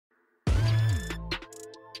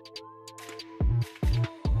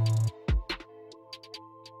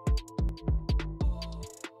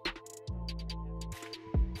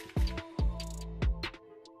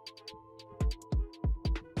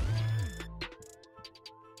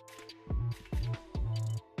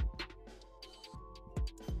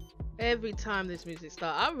Every time this music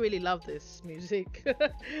starts, I really love this music.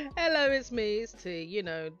 Hello, it's me, it's T, you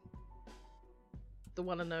know, the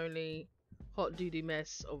one and only hot doody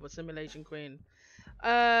mess of a simulation queen.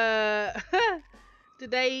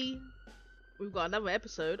 Today we've got another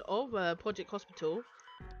episode of Project Hospital,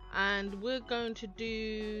 and we're going to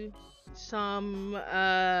do some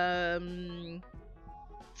what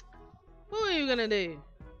were we gonna do?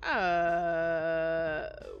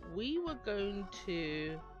 We were going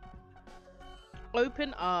to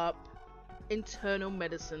open up internal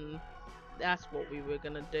medicine. That's what we were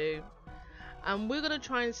gonna do, and we're gonna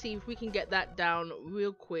try and see if we can get that down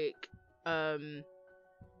real quick. I'm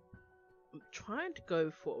trying to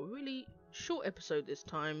go for a really short episode this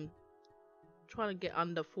time, trying to get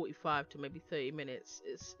under 45 to maybe 30 minutes.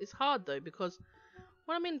 It's hard though, because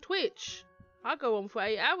when I'm in Twitch I go on for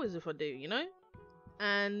 8 hours if I do, you know,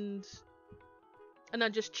 and I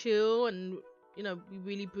just chill and, you know, we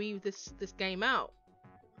really breathe this game out.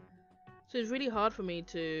 So it's really hard for me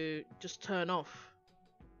to just turn off,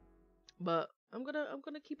 but I'm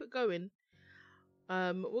gonna keep it going.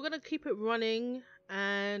 We're gonna keep it running,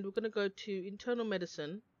 and we're gonna go to internal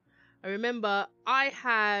medicine. I remember I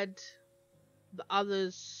had the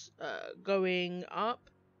others going up.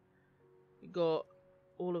 We got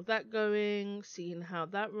all of that going, seeing how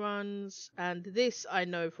that runs, and this I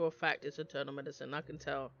know for a fact is internal medicine. I can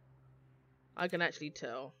tell. I can actually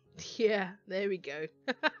tell. Yeah, there we go.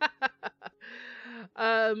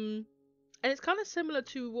 And it's kind of similar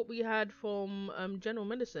to what we had from general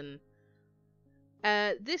medicine.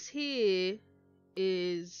 This here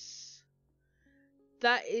is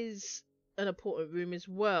an important room as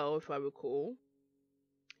well, if I recall.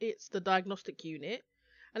 It's the diagnostic unit,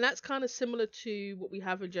 and that's kind of similar to what we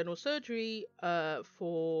have in general surgery. That's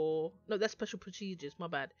special procedures. My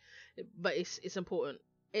bad, but it's important.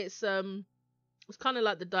 It's kind of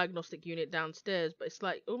like the diagnostic unit downstairs, but it's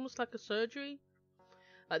like almost like a surgery.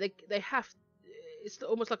 Like they have, it's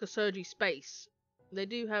almost like a surgery space. They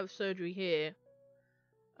do have surgery here.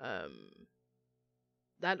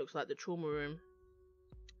 That looks like the trauma room.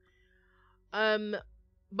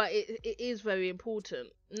 But it is very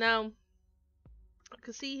important. Now, I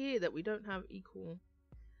can see here that we don't have equal,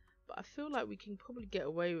 but I feel like we can probably get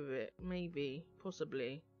away with it. Maybe,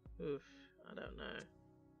 possibly. Oof, I don't know.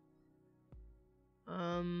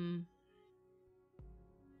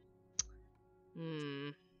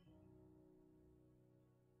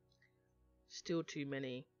 Still too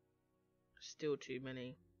many. Still too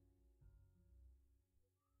many.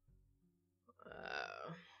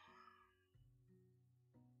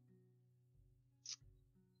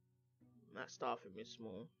 That staff room is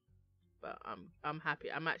small, but I'm happy.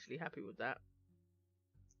 I'm actually happy with that.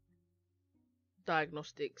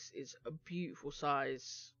 Diagnostics is a beautiful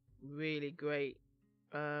size, really great.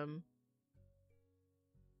 And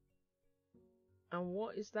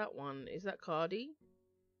what is that one? Is that cardi?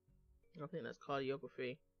 I think that's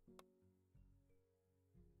cardiography.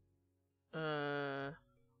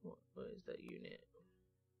 What is that unit?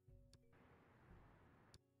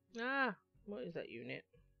 What is that unit?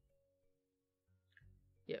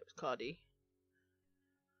 Yeah, it's cardi.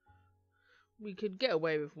 We could get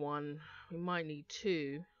away with one. We might need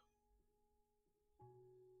two.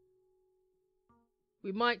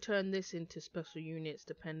 We might turn this into special units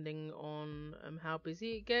depending on how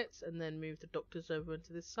busy it gets, and then move the doctors over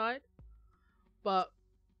into this side. But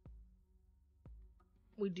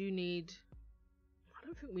we do need, I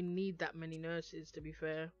don't think we need that many nurses, to be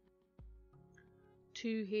fair.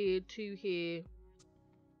 Two here, two here.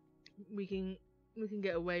 We can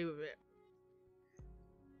get away with it.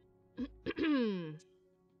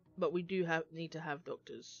 But we do need to have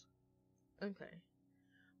doctors. Okay.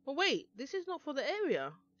 Well, wait, this is not for the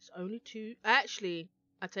area. It's only two. Actually,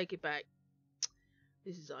 I take it back.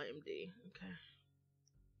 This is IMD. Okay.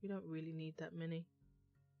 We don't really need that many.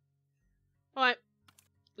 Alright.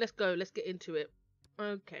 Let's go. Let's get into it.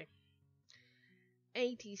 Okay.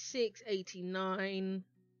 86, 89.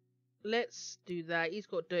 Let's do that. He's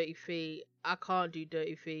got dirty feet. I can't do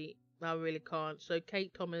dirty feet. I really can't. So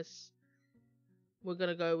Kate Thomas, we're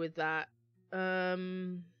gonna go with that.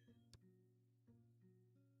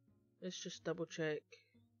 Let's just double check.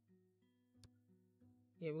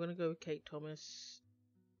 Yeah, we're gonna go with Kate Thomas.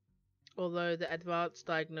 Although the advanced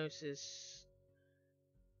diagnosis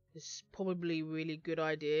is probably a really good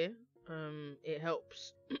idea. It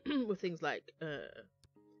helps with things like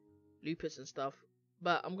lupus and stuff.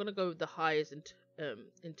 But I'm gonna go with the highest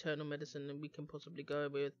internal medicine that we can possibly go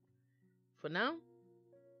with for now.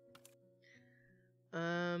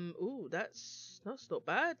 Ooh, that's not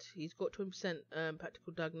bad. He's got 20%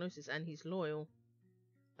 practical diagnosis, and he's loyal.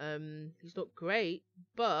 He's not great,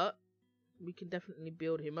 but we can definitely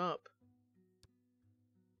build him up.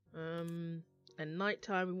 And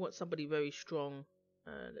nighttime, we want somebody very strong.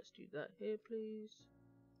 Let's do that here, please.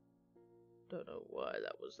 Don't know why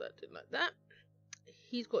that was that. Didn't like that.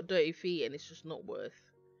 He's got dirty feet, and it's just not worth.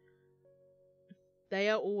 They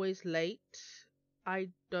are always late. I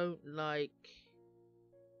don't like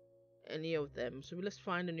any of them, so let's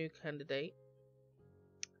find a new candidate.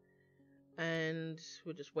 And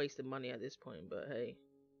we're just wasting money at this point, but hey.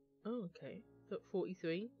 Oh, okay.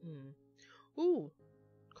 43. Ooh,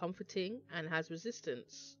 comforting and has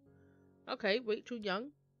resistance. Okay, Rachel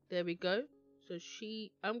Young. There we go. So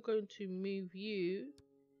I'm going to move you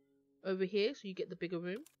over here so you get the bigger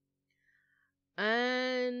room.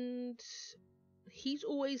 And he's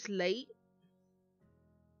always late.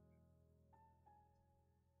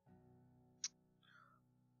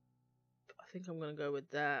 I think I'm going to go with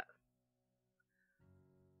that.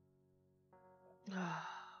 Wow.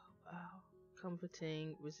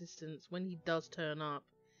 Comforting, resistance. When he does turn up,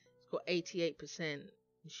 he's got 88%. And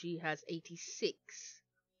she has 86.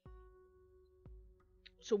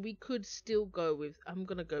 So we could still go with... I'm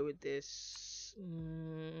going to go with this.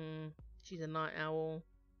 She's a night owl.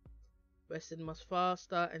 Rested much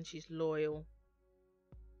faster. And she's loyal.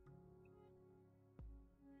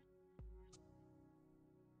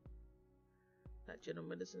 That general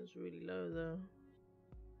medicine is really low though.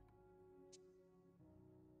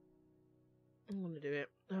 I'm gonna do it.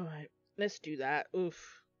 Alright, let's do that.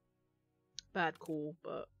 Oof. Bad call,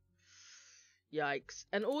 but yikes.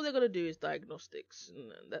 And all they're gonna do is diagnostics,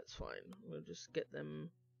 and that's fine. We'll just get them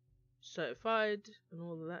certified and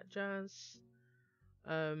all of that jazz.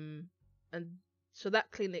 And so that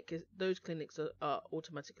those clinics are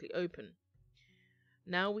automatically open.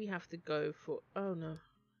 Now we have to go for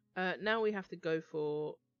now we have to go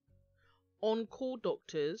for on-call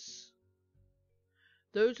doctors.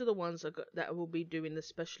 Those are the ones that will be doing the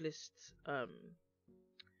specialist,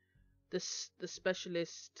 the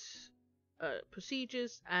specialist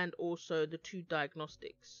procedures, and also the 2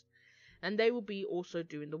 diagnostics, and they will be also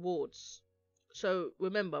doing the wards. So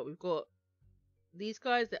remember, we've got these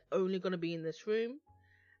guys that are only going to be in this room,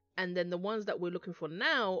 and then the ones that we're looking for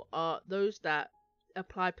now are those that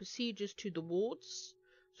apply procedures to the wards.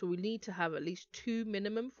 So we need to have at least 2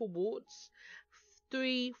 minimum for wards.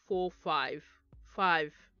 3, 4, 5.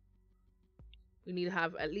 5. We need to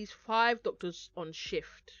have at least 5 doctors on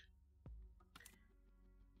shift.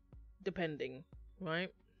 Depending,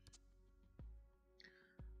 right?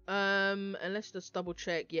 And let's just double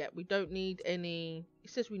check. Yeah, we don't need any. It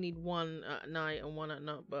says we need 1 at night and 1 at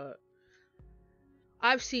night, but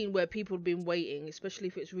I've seen where people have been waiting, especially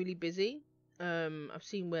if it's really busy. I've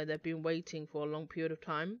seen where they've been waiting for a long period of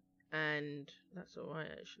time, and that's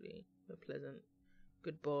alright actually. They're pleasant.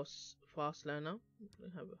 Good boss, fast learner.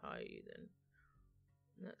 I'll have a hire you then.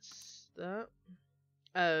 That's that.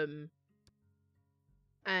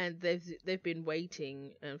 And they've been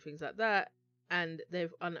waiting and things like that, and we're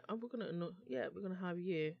gonna have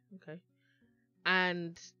you, okay.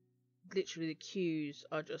 And literally the queues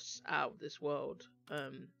are just out of this world,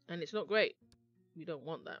 and it's not great. We don't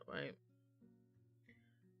want that, right?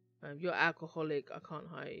 You're alcoholic. I can't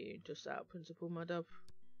hire you just out of principle, my dove.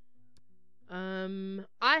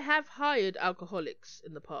 I have hired alcoholics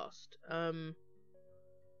in the past.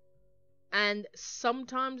 And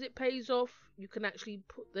sometimes it pays off. You can actually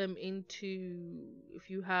put them into,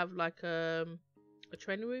 if you have like a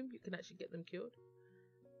training room, you can actually get them cured.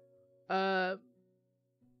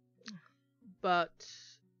 But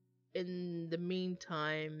in the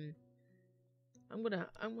meantime, I'm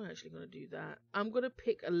actually gonna do that. I'm gonna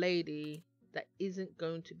pick a lady that isn't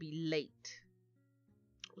going to be late,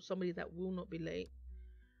 or somebody that will not be late.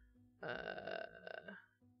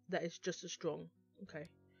 That is just as strong. Okay.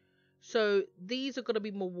 So these are going to be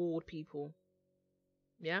more ward people.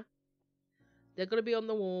 Yeah? They're going to be on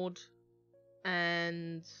the ward.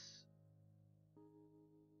 And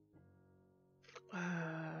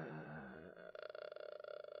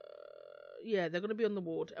yeah, they're going to be on the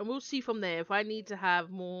ward. And we'll see from there if I need to have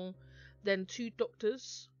more than 2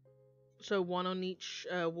 doctors. So 1 on each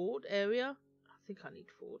ward area. I think I need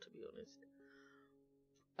 4 to be honest.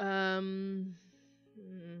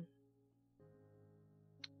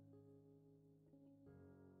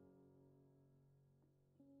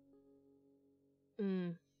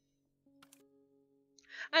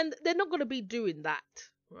 And they're not going to be doing that,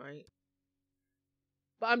 right?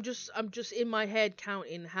 But I'm just in my head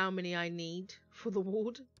counting how many I need for the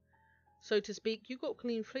ward, so to speak. You got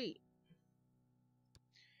clean fleet,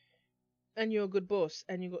 and you're a good boss,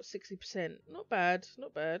 and you got 60%. Not bad,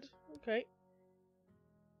 not bad. Okay.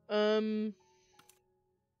 So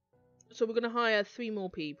we're gonna hire 3 more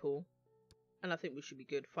people, and I think we should be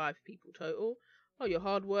good. 5 people total. Oh, you're a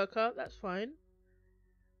hard worker. That's fine.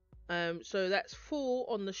 So that's 4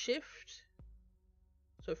 on the shift.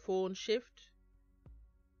 So 4 on shift.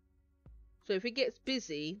 So if it gets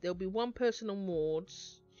busy, there'll be 1 person on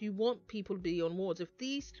wards. So you want people to be on wards. If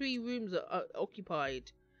these 3 rooms are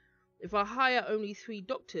occupied, if I hire only 3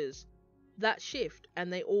 doctors that shift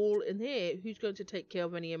and they all in here, who's going to take care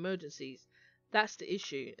of any emergencies? That's the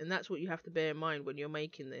issue, and that's what you have to bear in mind when you're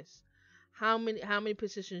making this. How many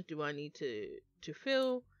positions do I need to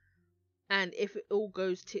fill? And if it all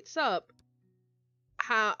goes tits up,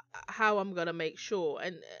 how I'm gonna make sure?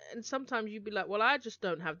 And sometimes you'd be like, well, I just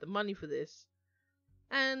don't have the money for this,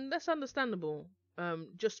 and that's understandable.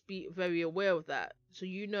 Just be very aware of that, so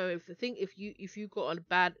you know if you got a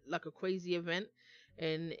bad, like a crazy event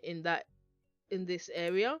in this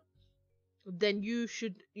area, then you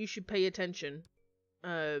should pay attention,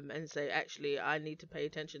 and say, actually, I need to pay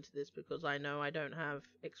attention to this because I know I don't have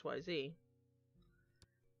XYZ.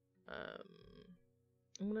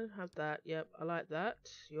 I'm gonna have that. Yep, I like that.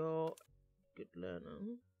 You're a good learner.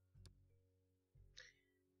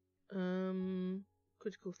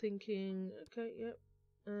 Critical thinking. Okay, yep.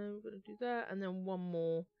 We're gonna do that, and then 1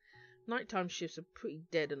 more. Nighttime shifts are pretty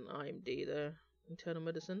dead in IMD though, internal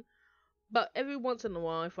medicine. But every once in a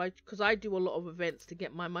while, because I do a lot of events to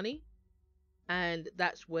get my money, and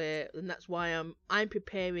that's why I'm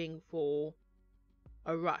preparing for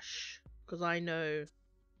a rush, because I know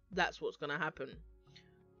that's what's gonna happen.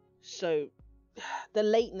 So the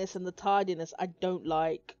lateness and the tardiness I don't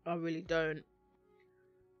like. I really don't.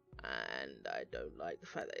 And I don't like the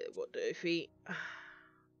fact that they've got dirty feet.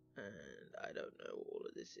 And I don't know what all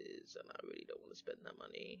of this is, and I really don't want to spend that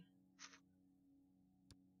money.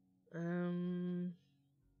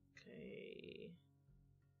 Okay.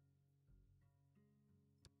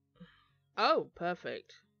 Oh,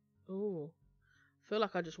 perfect. Oh, I feel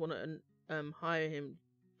like I just want to hire him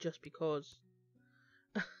just because.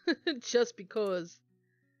 Just because.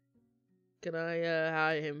 Can I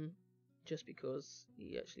hire him just because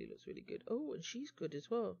he actually looks really good? Oh, and she's good as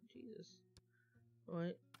well. Jesus.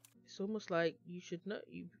 Right. It's almost like you should know.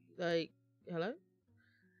 You like, hello?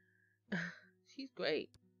 She's great.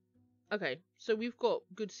 Okay, so we've got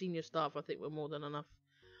good senior staff. I think we're more than enough.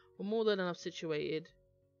 We're more than enough situated.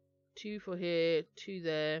 2 for here, 2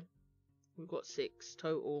 there. We've got 6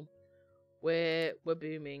 total. We're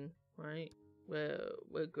booming, right?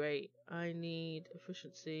 We're great. I need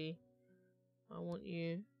efficiency. I want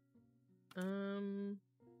you.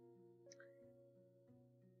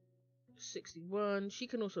 61. She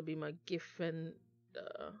can also be my gift vendor.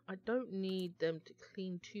 I don't need them to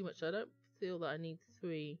clean too much. I don't feel that I need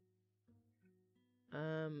 3.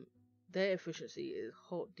 Their efficiency is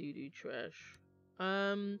hot doo-doo trash.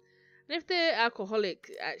 And if they're alcoholic,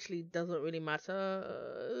 it actually doesn't really matter.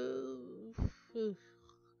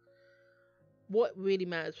 What really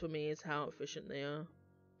matters for me is how efficient they are,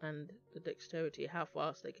 and the dexterity, how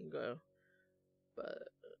fast they can go. But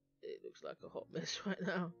it looks like a hot mess right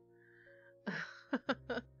now.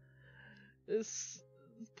 It's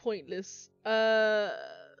pointless. I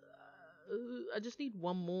just need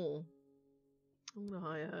 1 more. I'm gonna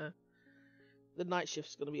hire her. The night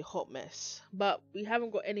shift's gonna be a hot mess, but we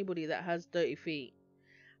haven't got anybody that has dirty feet,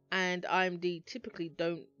 and IMD typically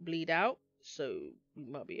don't bleed out, so we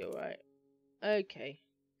might be alright. Okay,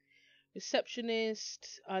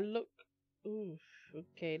 receptionist. Ooh,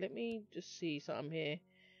 okay, let me just see something here.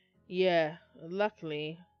 Yeah,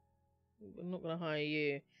 luckily we're not gonna hire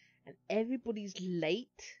you, and everybody's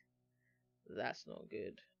late. That's not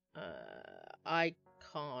good. I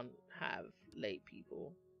can't have late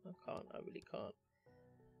people. I can't. I really can't.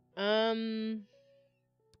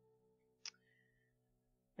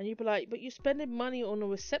 And you'd be like, but you're spending money on a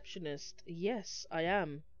receptionist. Yes, I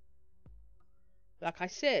am. Like I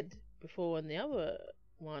said before on the other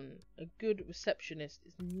one, a good receptionist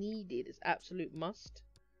is needed. It's absolute must.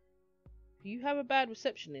 If you have a bad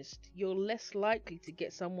receptionist, you're less likely to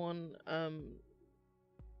get someone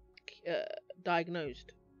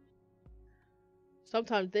diagnosed.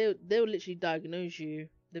 Sometimes they'll literally diagnose you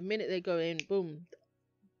the minute they go in. Boom,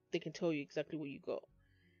 they can tell you exactly what you got.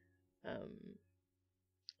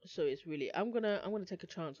 So it's really, I'm gonna take a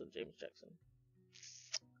chance on James Jackson.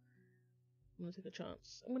 I'm gonna take a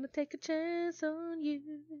chance. I'm gonna take a chance on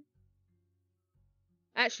you.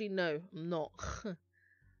 Actually, no, I'm not.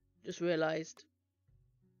 Just realized.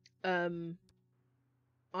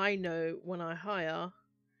 I know when I hire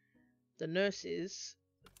the nurses,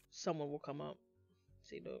 someone will come up.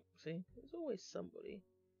 See, look, see, there's always somebody.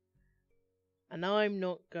 And I'm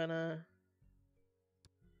not gonna.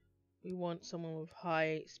 We want someone with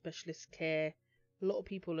high specialist care. A lot of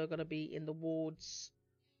people are gonna be in the wards.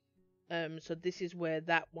 So this is where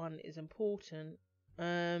that one is important.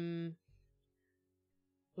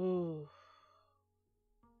 Oh,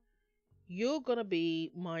 you're gonna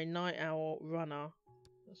be my night owl runner.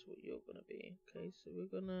 That's what you're gonna be. Okay, so we're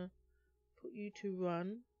gonna put you to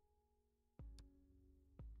run,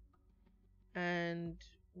 and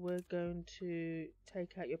we're going to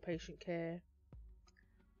take out your patient care.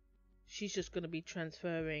 She's just gonna be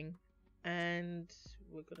transferring, and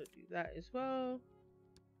we're gonna do that as well.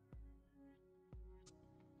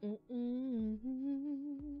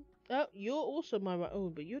 Oh, you're also my right. Oh,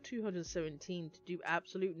 but you're 217 to do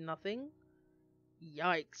absolute nothing.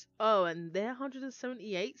 Yikes. Oh, and they're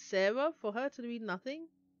 178, Sarah, for her to do nothing?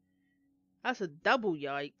 That's a double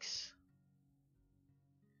yikes.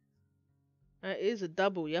 That is a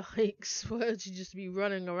double yikes for her to just be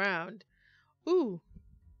running around. Ooh.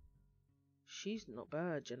 She's not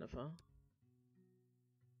bad, Jennifer.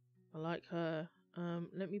 I like her.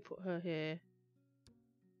 Let me put her here.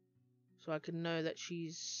 So I can know that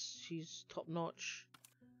she's top notch.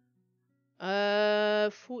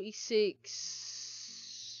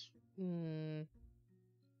 46.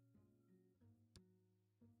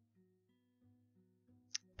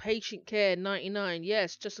 Patient care 99.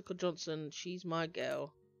 Yes, Jessica Johnson. She's my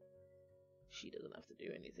girl. She doesn't have to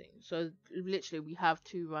do anything. So literally we have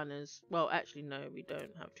 2 runners. Well, actually no, we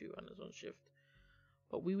don't have 2 runners on shift.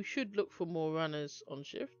 But we should look for more runners on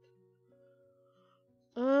shift.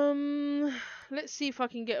 Let's see if I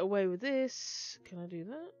can get away with this. Can I do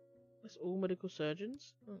that? That's all medical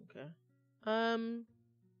surgeons. Okay.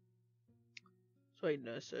 Sorry,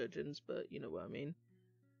 nurse surgeons, but you know what I mean.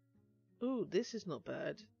 Ooh, this is not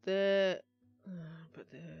bad. But they're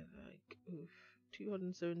like, oof,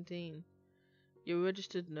 217. You're a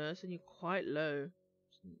registered nurse and you're quite low,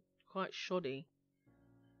 quite shoddy.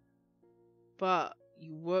 But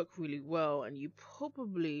you work really well, and you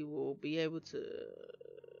probably will be able to.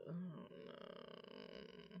 Oh,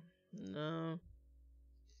 no.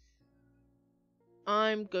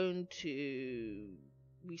 I'm going to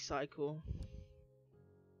recycle.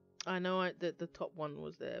 I know that the top one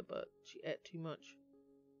was there, but she ate too much.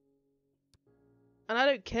 And I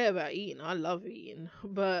don't care about eating. I love eating.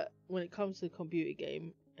 But when it comes to the computer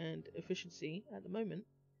game and efficiency at the moment,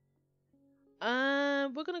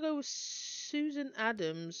 we're gonna go with Susan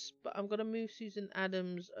Adams. But I'm gonna move Susan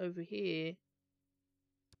Adams over here.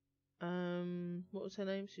 What was her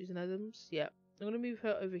name? Susan Adams. Yeah, I'm gonna move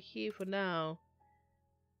her over here for now.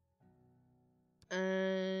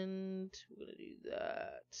 And we're gonna do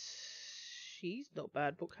that. She's not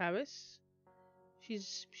bad, Book Harris.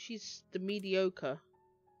 She's the mediocre.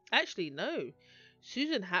 Actually, no.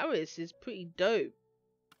 Susan Harris is pretty dope.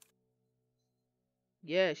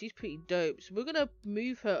 Yeah, she's pretty dope. So we're gonna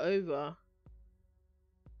move her over.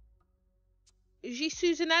 Is she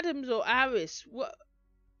Susan Adams or Harris? What?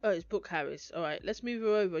 Oh, it's Book Harris. All right, let's move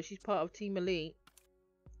her over. She's part of Team Elite.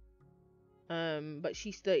 But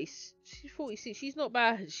she's 30. She's 46. She's not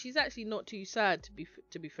bad. She's actually not too sad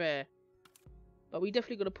to be fair. But we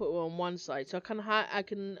definitely got to put her on one side, so I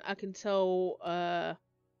can tell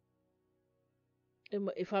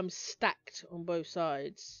if I'm stacked on both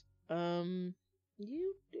sides. You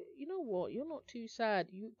know what? You're not too sad.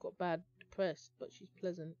 You got bad depressed, but she's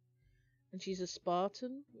pleasant, and she's a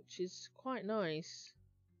Spartan, which is quite nice.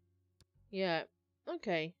 Yeah.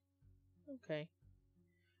 Okay. Okay.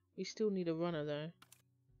 We still need a runner though.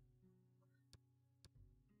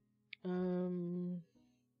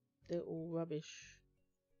 They're all rubbish,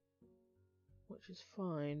 which is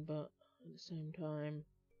fine, but at the same time,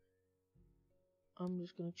 I'm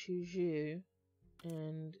just gonna choose you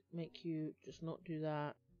and make you just not do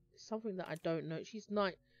that. It's something that I don't know. She's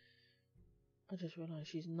night. I just realised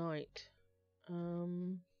she's night.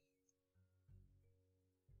 And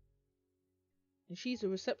she's a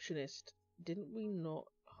receptionist. Didn't we not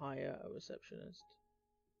hire a receptionist?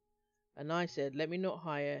 And I said, let me not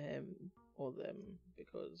hire him or them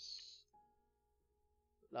because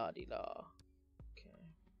la-di-la.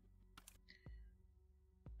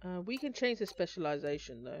 Okay. We can change the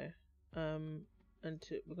specialization though.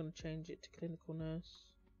 We're going to change it to clinical nurse.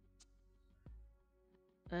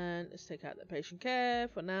 And let's take out the patient care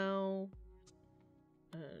for now.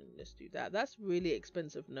 And let's do that. That's really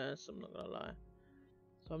expensive nurse, I'm not going to lie.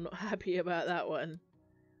 So I'm not happy about that one.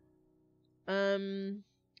 And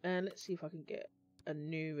let's see if I can get a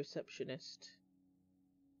new receptionist.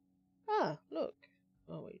 Ah, look.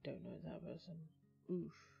 Oh wait, don't know that person.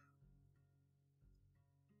 Oof.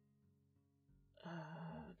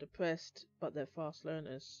 depressed, but they're fast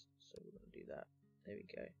learners. So we're going to do that. There we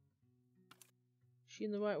go. Is she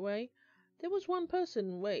in the right way? There was one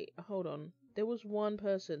person. Wait, hold on. There was one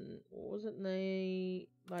person. Wasn't they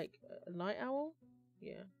like a night owl?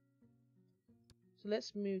 Yeah. So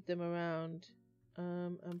let's move them around.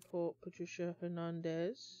 And put Patricia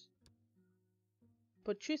Hernandez.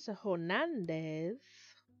 Patricia Hernandez.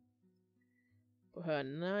 Put her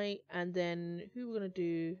night. And then who we're going to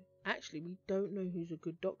do? Actually, we don't know who's a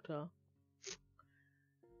good doctor.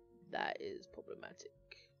 That is problematic.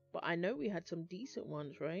 But I know we had some decent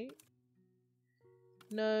ones, right?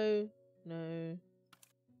 No. No.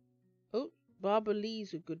 Oh, Barbara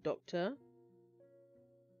Lee's a good doctor.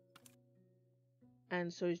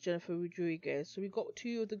 And so is Jennifer Rodriguez. So we've got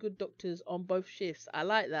 2 of the good doctors on both shifts. I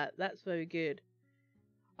like that. That's very good.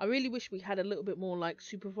 I really wish we had a little bit more like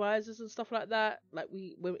supervisors and stuff like that. Like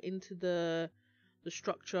we went into the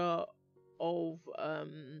structure of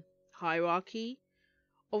hierarchy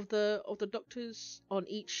of the doctors on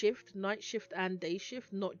each shift, night shift and day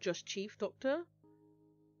shift, not just chief doctor.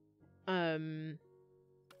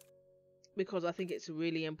 Because I think it's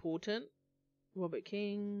really important. Robert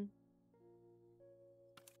King.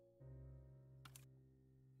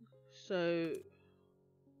 So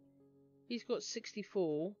he's got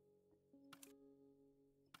 64.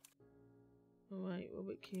 Alright,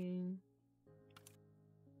 Robert King.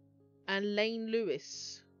 And Lane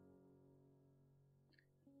Lewis.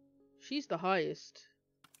 She's the highest.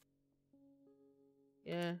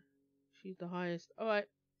 Yeah, she's the highest. Alright.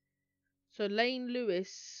 So Lane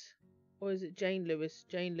Lewis. Or is it Jane Lewis?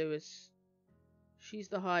 Jane Lewis. She's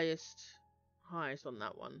the highest. Highest on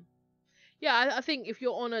that one. Yeah, I think if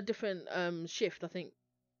you're on a different shift, I think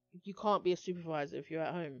you can't be a supervisor if you're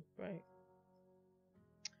at home, right?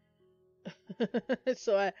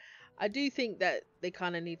 So I do think that they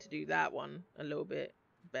kind of need to do that one a little bit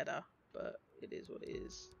better, but it is what it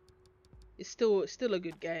is. It's still a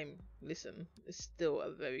good game. Listen, it's still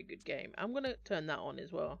a very good game. I'm gonna turn that on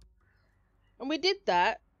as well. And we did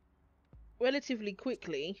that relatively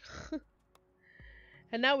quickly.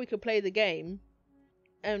 And now we can play the game.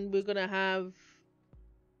 And we're gonna have...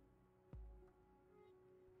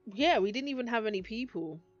 Yeah, we didn't even have any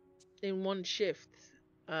people in one shift.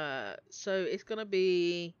 So it's gonna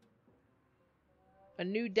be a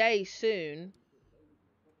new day soon.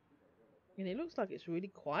 And it looks like it's really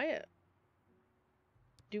quiet.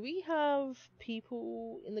 Do we have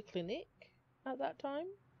people in the clinic at that time?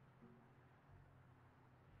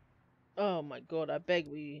 Oh my god, I beg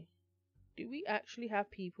we... Do we actually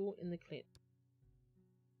have people in the clinic?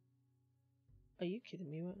 Are you kidding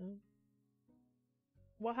me right now?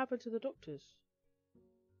 What happened to the doctors?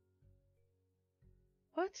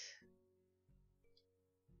 What?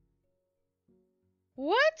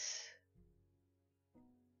 What?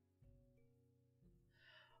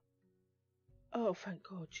 Oh, thank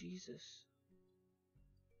God, Jesus.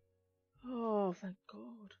 Oh, thank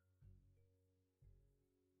God.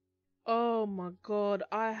 Oh my God,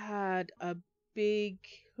 I had a big...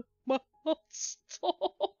 My heart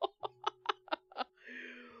stopped.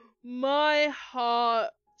 My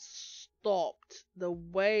heart stopped. The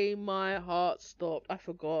way my heart stopped. I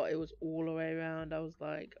forgot it was all the way around. I was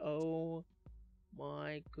like, oh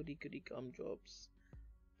my goody goody gumdrops.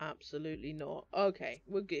 Absolutely not. Okay,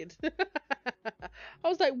 we're good. I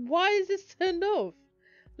was like, why is this turned off?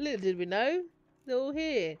 Little did we know, they're all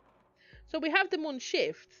here. So we have them on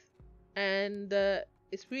shift, and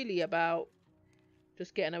it's really about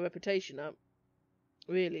just getting our reputation up,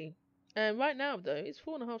 really. And right now, though, it's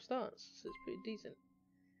 4.5 stars, so it's pretty decent.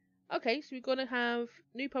 Okay, so we're going to have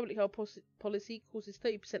new public health policy causes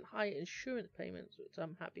 30% higher insurance payments, which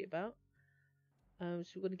I'm happy about. So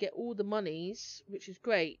we're going to get all the monies, which is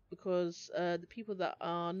great, because the people that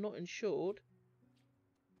are not insured,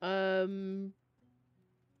 that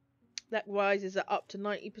rises at up to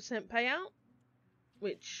 90% payout,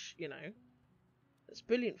 which, you know, that's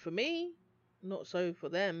brilliant for me. Not so for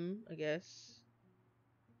them, I guess.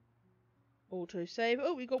 Auto save.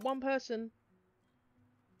 Oh, we got one person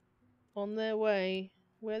on their way.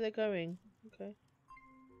 Where they're going. Okay.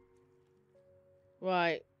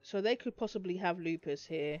 Right. So they could possibly have lupus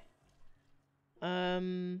here.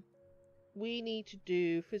 We need to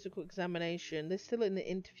do physical examination. They're still in the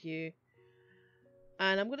interview.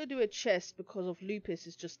 And I'm going to do a chest because of lupus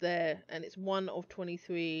is just there. And it's 1 of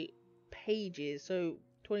 23 pages. So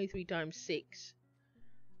 23 times 6.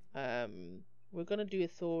 We're going to do a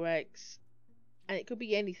thorax. And it could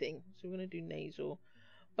be anything. So we're going to do nasal.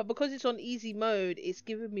 But because it's on easy mode, it's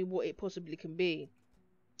giving me what it possibly can be.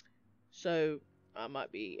 So I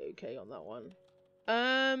might be okay on that one.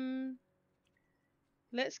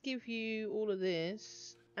 let's give you all of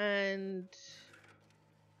this, and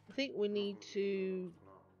I think we need to,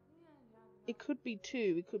 it could be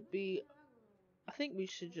two, it could be, I think we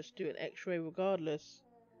should just do an x-ray regardless.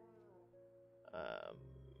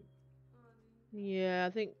 Yeah, I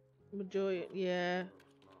think majority, yeah.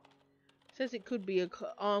 It says it could be a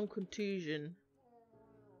arm contusion.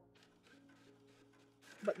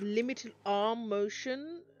 But limited arm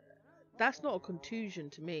motion, that's not a contusion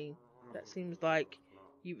to me. That seems like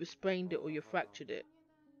you sprained it or you fractured it.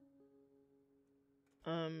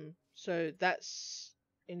 So that's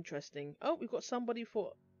interesting. Oh, we've got somebody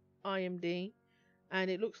for IMD, and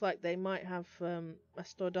it looks like they might have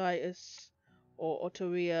mastoiditis or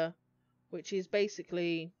otorrhea, which is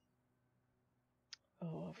basically,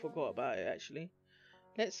 oh, I forgot about it actually.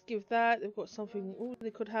 Let's give that. They've got something. Oh,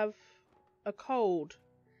 they could have a cold.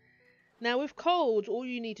 Now with colds, all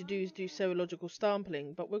you need to do is do serological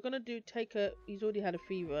sampling, but we're gonna take a. He's already had a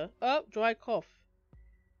fever. Oh, dry cough.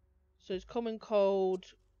 So it's common cold,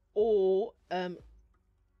 or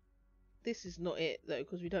this is not it though,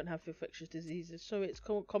 because we don't have infectious diseases. So it's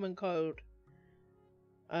common cold.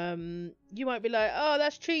 You might be like, oh,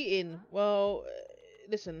 that's cheating. Well,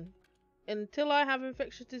 listen, until I have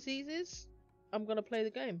infectious diseases, I'm gonna play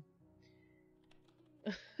the game.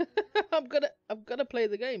 I'm gonna play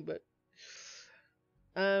the game, but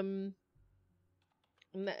you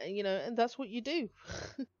know, and that's what you do.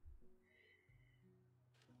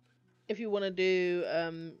 If you want to do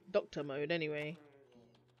doctor mode anyway,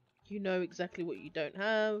 you know exactly what you don't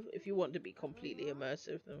have. If you want to be completely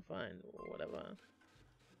immersive, then fine, or whatever.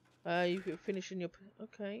 You can finish in your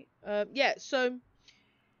okay. Yeah, so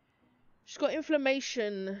she's got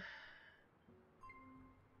inflammation.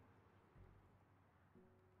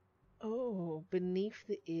 Oh, beneath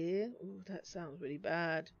the ear. Oh, that sounds really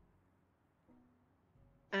bad.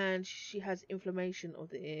 And she has inflammation of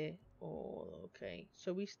the ear. Oh, okay.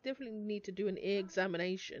 So we definitely need to do an ear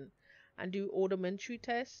examination and do audiometry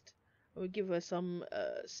test. And we give her some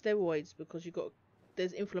steroids because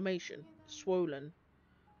there's inflammation, swollen.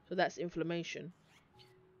 So that's inflammation.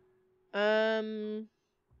 Hmm.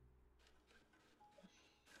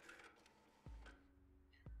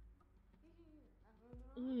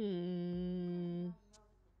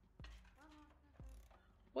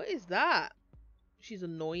 What is that? She's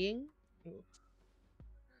annoying.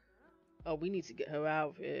 Oh, we need to get her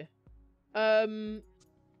out of here.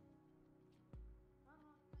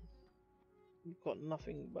 We've got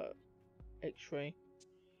nothing but X-ray.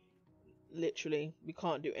 Literally, we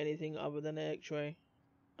can't do anything other than an X-ray.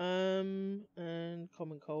 And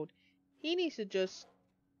common cold. He needs to just.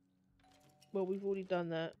 Well, we've already done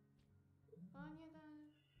that.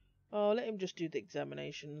 Oh, let him just do the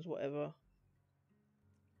examinations, whatever.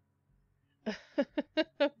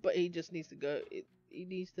 But he just needs to go. He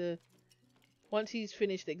needs to. Once he's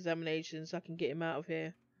finished the examinations, I can get him out of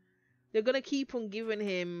here. They're gonna keep on giving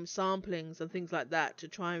him samplings and things like that to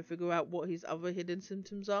try and figure out what his other hidden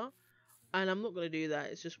symptoms are. And I'm not gonna do that.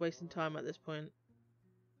 It's just wasting time at this point.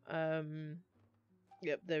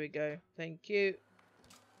 Yep, there we go. Thank you.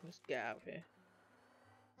 Let's get out of here.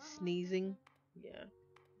 Sneezing. Yeah.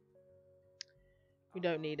 We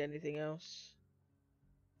don't need anything else.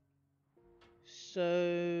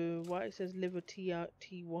 So, why it says liver TY?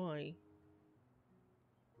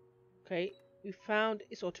 Okay, we found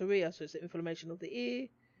it's otorrhea, so it's the inflammation of the ear.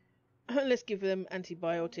 Let's give them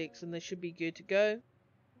antibiotics and they should be good to go.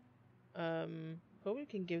 Probably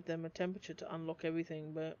can give them a temperature to unlock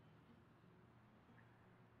everything, but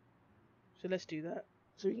so let's do that.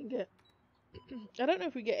 So we can get I don't know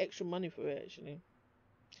if we get extra money for it actually.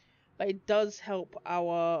 But it does help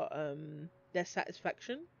our their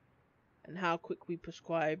satisfaction and how quick we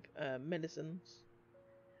prescribe medicines.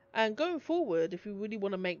 And going forward, if you really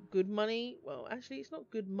want to make good money, well, actually, it's not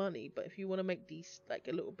good money, but if you want to make these like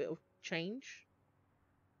a little bit of change,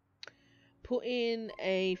 put in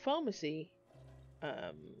a pharmacy,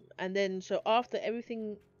 and then so after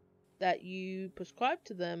everything that you prescribe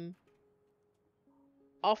to them,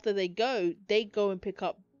 after they go and pick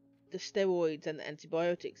up the steroids and the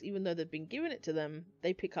antibiotics, even though they've been giving it to them,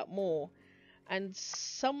 they pick up more. And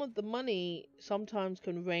some of the money sometimes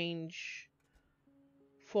can range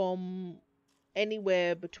from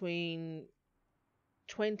anywhere between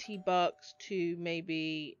 $20 to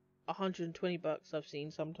maybe $120 I've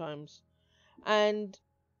seen sometimes. And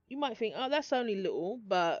you might think, oh, that's only little,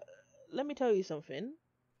 but let me tell you something.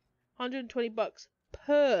 $120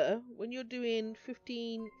 per when you're doing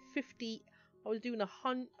 15, 50. I was doing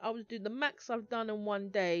the max I've done in one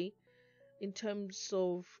day in terms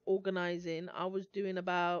of organizing. I was doing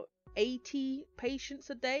about 80 patients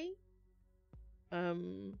a day.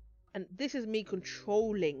 And this is me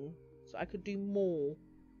controlling, so I could do more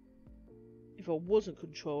if I wasn't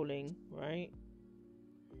controlling, right?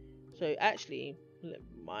 So actually,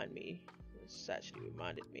 this actually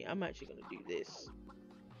reminded me, I'm actually going to do this.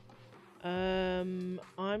 I'm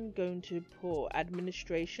going to put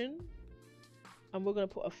administration, and we're going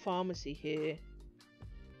to put a pharmacy here.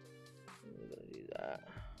 We're going to do that.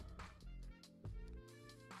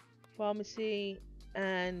 Pharmacy,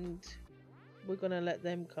 and we're going to let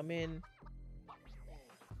them come in.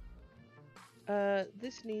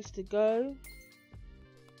 This needs to go.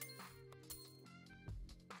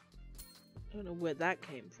 I don't know where that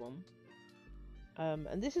came from.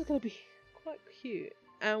 And this is going to be quite cute.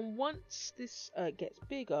 And once this gets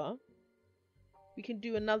bigger, we can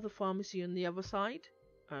do another pharmacy on the other side,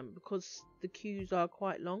 because the queues are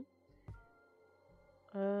quite long.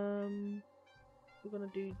 We're going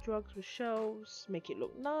to do drugs with shelves, make it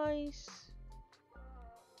look nice.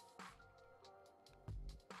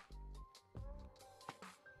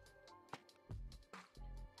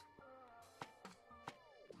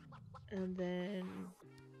 And then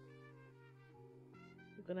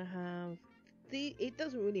we're gonna have it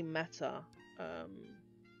doesn't really matter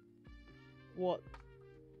what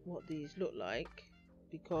these look like,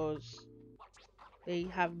 because they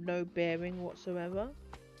have no bearing whatsoever.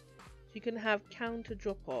 So you can have counter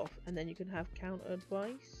drop off, and then you can have counter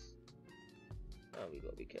advice. Oh, we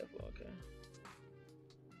gotta be careful.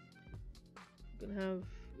 Okay,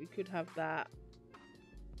 we could have that.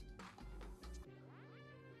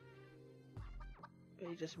 But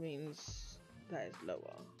it just means that is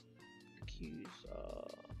lower. The queues are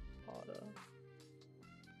harder.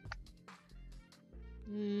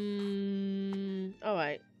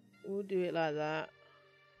 Alright. We'll do it like that.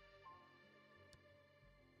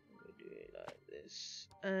 We'll do it like this.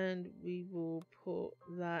 And we will put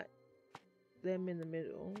them in the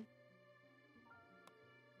middle.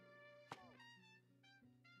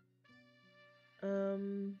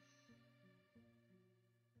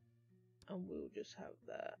 And we'll just have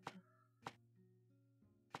that.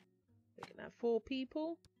 They can have 4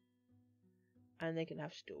 people, and they can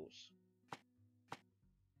have stools.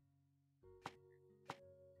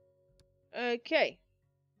 Okay,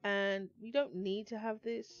 and we don't need to have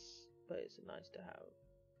this, but it's nice to have.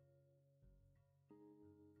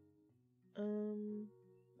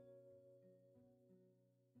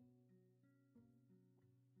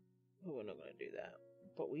 But we're not going to do that.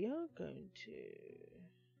 But we are going to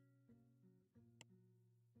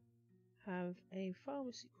have a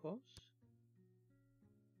pharmacy cross.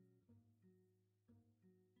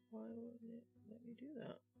 Why wouldn't it let me do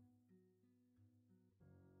that?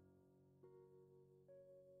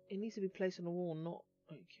 It needs to be placed on the wall, not...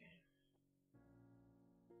 Okay.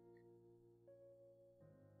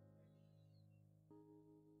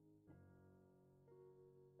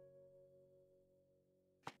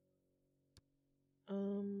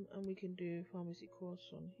 And we can do pharmacy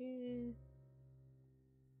cross on here.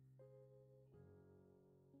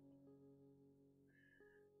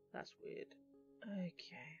 That's weird.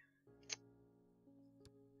 Okay.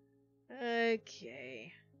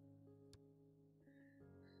 Okay.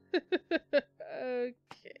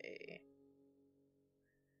 Okay.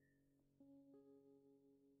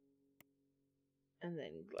 And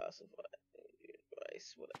then glass of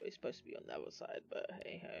rice, whatever. It's supposed to be on the other side, but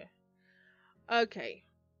hey ho. Okay.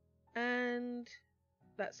 And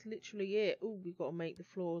that's literally it. Oh, we've got to make the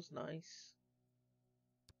floors nice.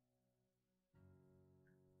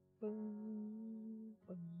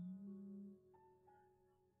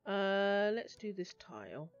 Let's do this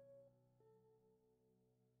tile.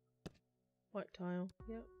 White tile,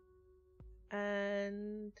 yep.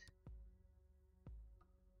 And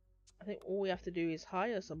I think all we have to do is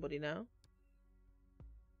hire somebody now.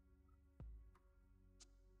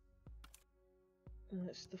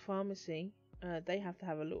 That's the pharmacy. They have to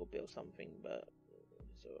have a little bit of something, but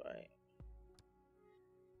it's alright.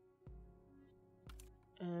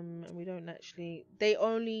 And we don't actually. They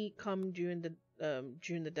only come during the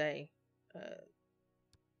day.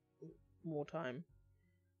 More time.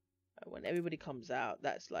 When everybody comes out,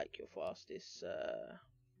 that's like your fastest.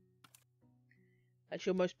 That's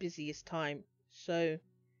your most busiest time. So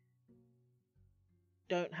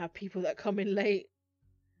don't have people that come in late.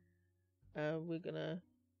 We're gonna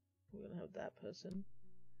have that person.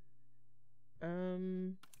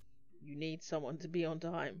 You need someone to be on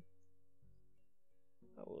time.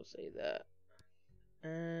 I will say that.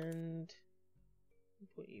 And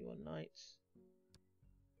put you on nights.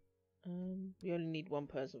 We only need one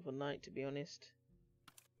person for night, to be honest,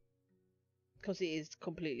 because it is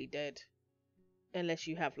completely dead, unless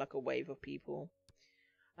you have like a wave of people.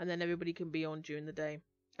 and then everybody can be on during the day.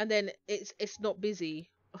 And then it's not busy.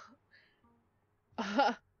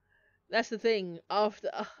 That's the thing.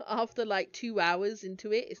 After like 2 hours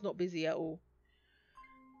into it, it's not busy at all.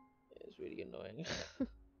 It's really annoying.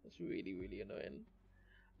 It's really, really annoying.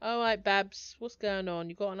 Alright, Babs, what's going on?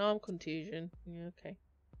 You got an arm contusion. Yeah, okay.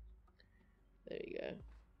 There you go.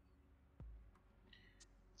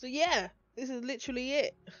 So yeah, this is literally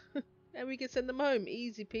it. And we can send them home.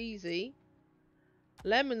 Easy peasy.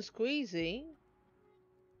 Lemon squeezy.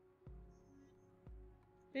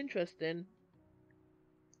 Interesting.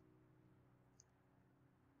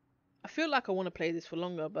 I feel like I want to play this for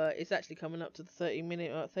longer, but it's actually coming up to the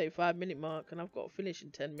 30-minute or 35-minute mark, and I've got to finish in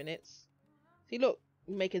 10 minutes. See, look,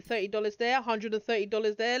 I'm making $30 there,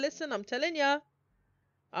 $130 there. Listen, I'm telling ya.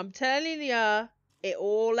 I'm telling ya. It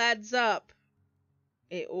all adds up.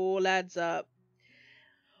 It all adds up.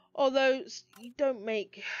 Although, you don't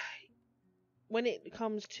make... When it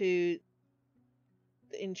comes to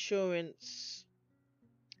the insurance...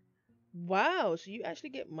 Wow, so you actually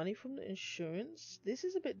get money from the insurance? This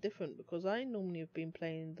is a bit different because I normally have been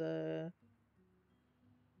playing the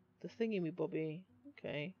thingy-me-bobby.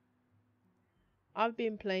 Okay. I've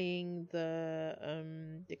been playing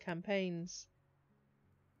the campaigns.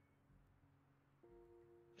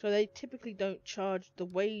 So they typically don't charge the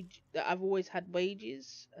wage. That I've always had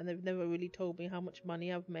wages, and they've never really told me how much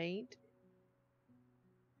money I've made.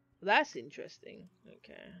 That's interesting.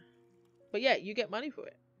 Okay. But yeah, you get money for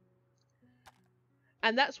it.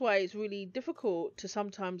 And that's why it's really difficult to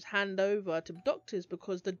sometimes hand over to doctors,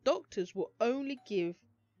 because the doctors will only give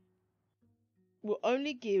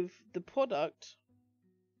the product.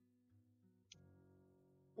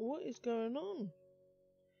 What is going on?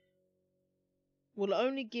 Will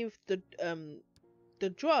only give the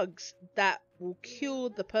drugs that will cure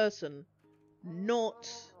the person, not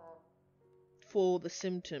for the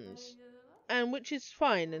symptoms. And which is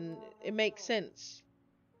fine, and it makes sense.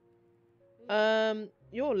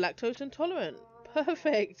 You're lactose intolerant.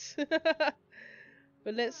 Perfect. But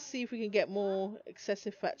let's see if we can get more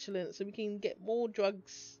excessive flatulence, so we can get more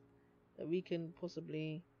drugs that we can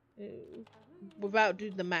possibly, without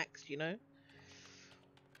doing the max, you know.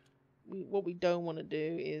 What we don't want to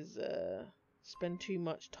do is spend too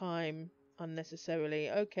much time unnecessarily.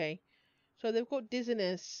 Okay, so they've got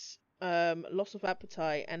dizziness, loss of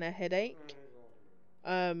appetite, and a headache.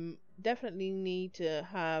 Definitely need to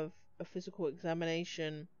have a physical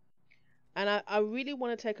examination, and I really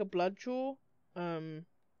want to take a blood draw. But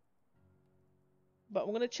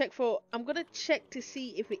I'm gonna check to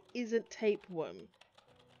see if it isn't tapeworm,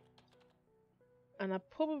 and I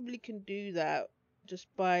probably can do that just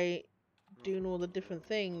by doing all the different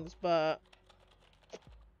things, but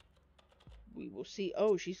we will see.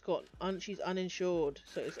 Oh, she's uninsured,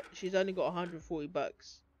 so she's only got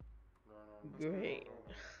 $140. Great.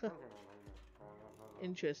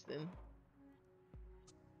 Interesting.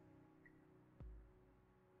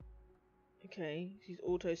 Okay, she's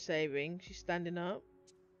auto saving. She's standing up.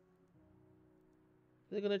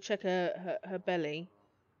 They're gonna check her belly.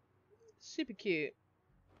 Super cute.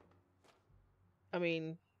 I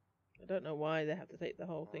mean, I don't know why they have to take the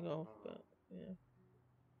whole thing off, but yeah.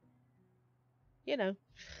 You know,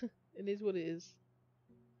 it is what it is.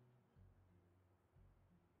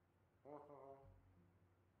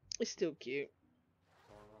 It's still cute.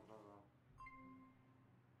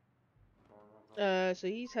 So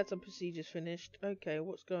he's had some procedures finished. Okay,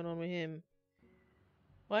 what's going on with him?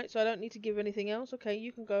 Right, so I don't need to give anything else. Okay,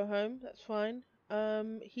 you can go home. That's fine.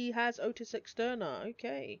 He has otis externa.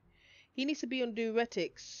 Okay. He needs to be on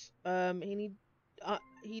diuretics.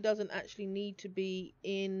 He doesn't actually need to be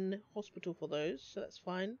in hospital for those, so that's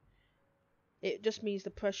fine. It just means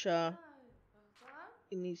the pressure.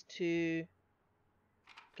 He needs to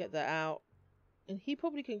get that out, and he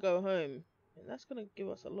probably can go home. And that's gonna give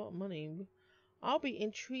us a lot of money. I'll be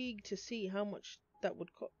intrigued to see how much that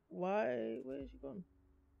would cost. Why? Where's he gone?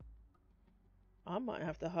 I might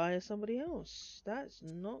have to hire somebody else. That's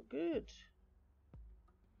not good.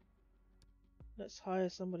 Let's hire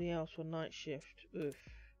somebody else for night shift. Oof.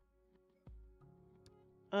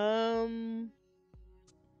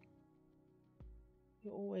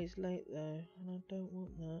 You're always late though, and I don't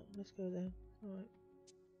want that. Let's go there. Alright.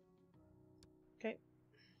 Okay.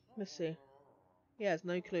 Let's see. He has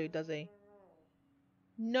no clue, does he?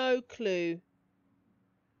 No clue.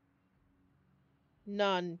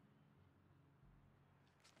 None.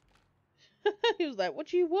 He was like, what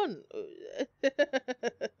do you want?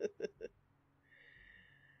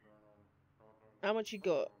 How much you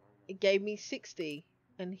got? It gave me 60.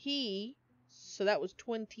 And so that was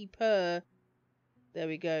 20 per. There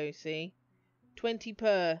we go, see? 20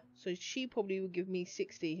 per. So she probably would give me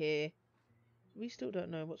 60 here. We still don't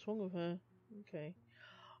know what's wrong with her. Okay.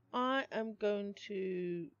 I am going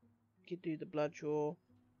to do the blood draw.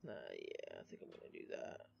 Yeah, I think I'm going to do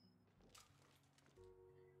that.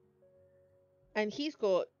 And he's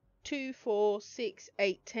got 2, 4, 6,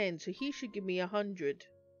 8, 10. So he should give me 100.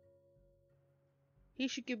 He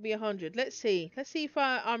should give me 100. Let's see. Let's see if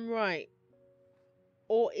I'm right.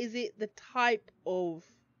 Or is it the type of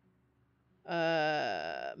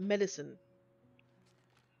medicine?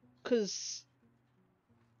 Because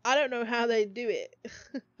I don't know how they do it.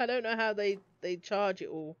 I don't know how they charge it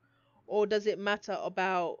all. Or does it matter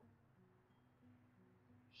about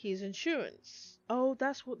his insurance? Oh,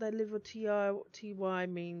 that's what that liver TY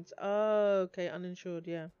means. Oh, okay, uninsured,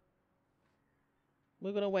 yeah.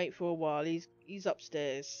 We're gonna wait for a while. He's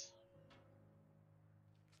upstairs.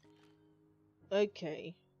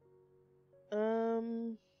 Okay.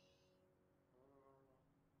 Can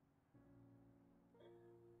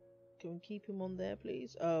we keep him on there,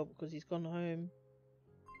 please? Oh, because he's gone home.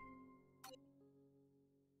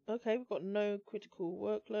 Okay, we've got no critical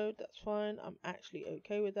workload. That's fine. I'm actually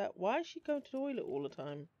okay with that. Why is she going to the toilet all the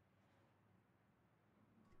time?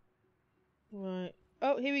 Right.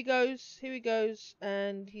 Oh, here he goes. Here he goes.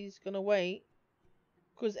 And he's gonna wait.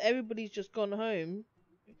 Because everybody's just gone home.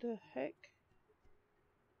 What the heck?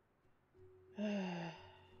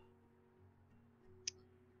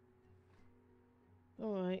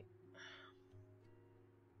 Alright.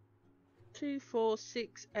 2, 4,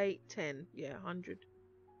 6, 8, 10. Yeah, 100.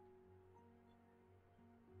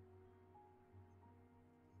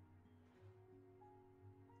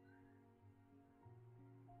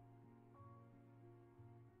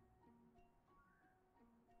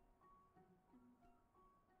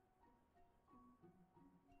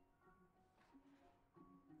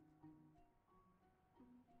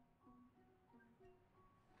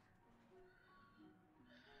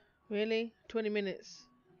 Really? 20 minutes.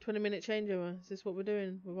 20-minute changeover. Is this what we're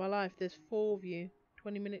doing with our life? There's 4 of you.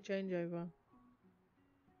 20-minute changeover.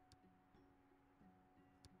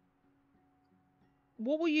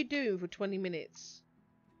 What were you doing for 20 minutes?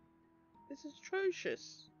 This is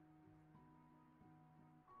atrocious.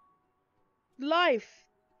 Life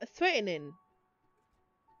threatening.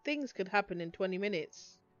 Things could happen in 20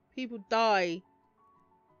 minutes. People die.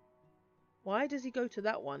 Why does he go to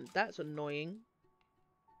that one? That's annoying.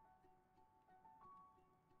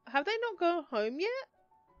 Have they not gone home yet?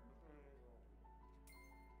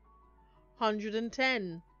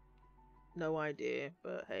 110. No idea,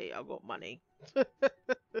 but hey, I got money.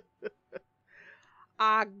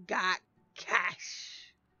 I got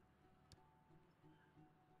cash.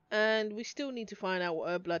 And we still need to find out what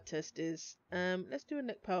her blood test is. Let's do a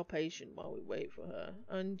neck palpation while we wait for her.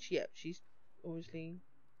 And yep, she's obviously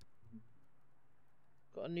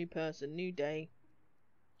got a new person, new day.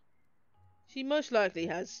 She most likely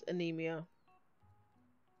has anemia.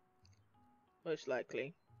 Most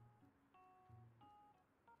likely.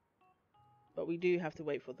 But we do have to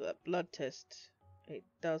wait for that blood test. It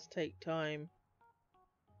does take time.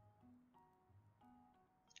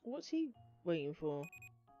 What's he waiting for?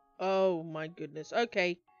 Oh my goodness.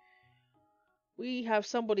 Okay. We have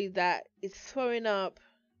somebody that is throwing up.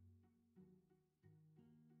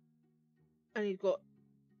 And he's got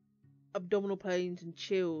abdominal pains and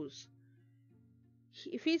chills.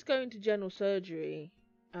 If he's going to general surgery,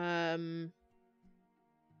 he's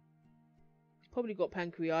probably got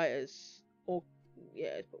pancreatitis. Or,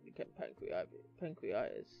 yeah, it's probably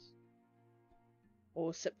pancreatitis.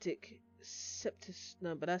 Or septis,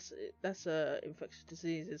 no, but that's infectious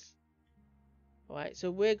diseases. Alright,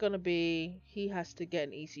 so we're gonna be, he has to get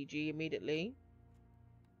an ECG immediately.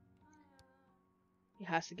 He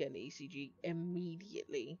has to get an ECG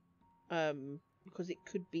immediately. Because it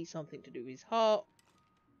could be something to do with his heart.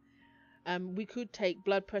 We could take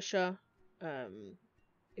blood pressure.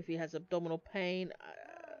 If he has abdominal pain,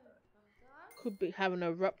 could be having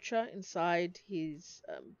a rupture inside his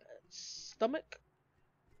stomach.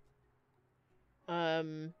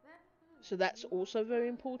 So that's also very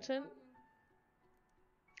important.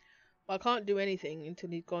 I can't do anything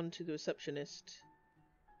until he's gone to the receptionist.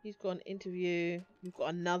 He's got an interview. We've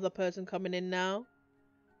got another person coming in now.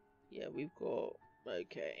 Yeah, we've got...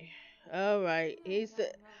 Okay. Alright.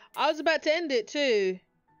 I was about to end it too.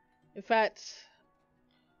 In fact...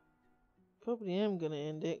 Probably am going to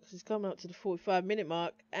end it. Because it's coming up to the 45-minute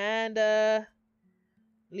mark. And at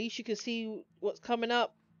least you can see what's coming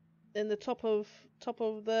up in the top of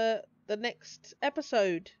the next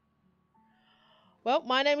episode. Well,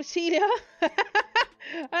 my name is Celia.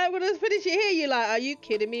 I'm going to finish it here. You're like, are you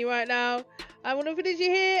kidding me right now? I'm going to finish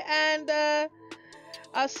it here. And...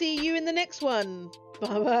 I'll see you in the next one.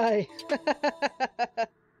 Bye bye.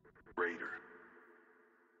 Raider.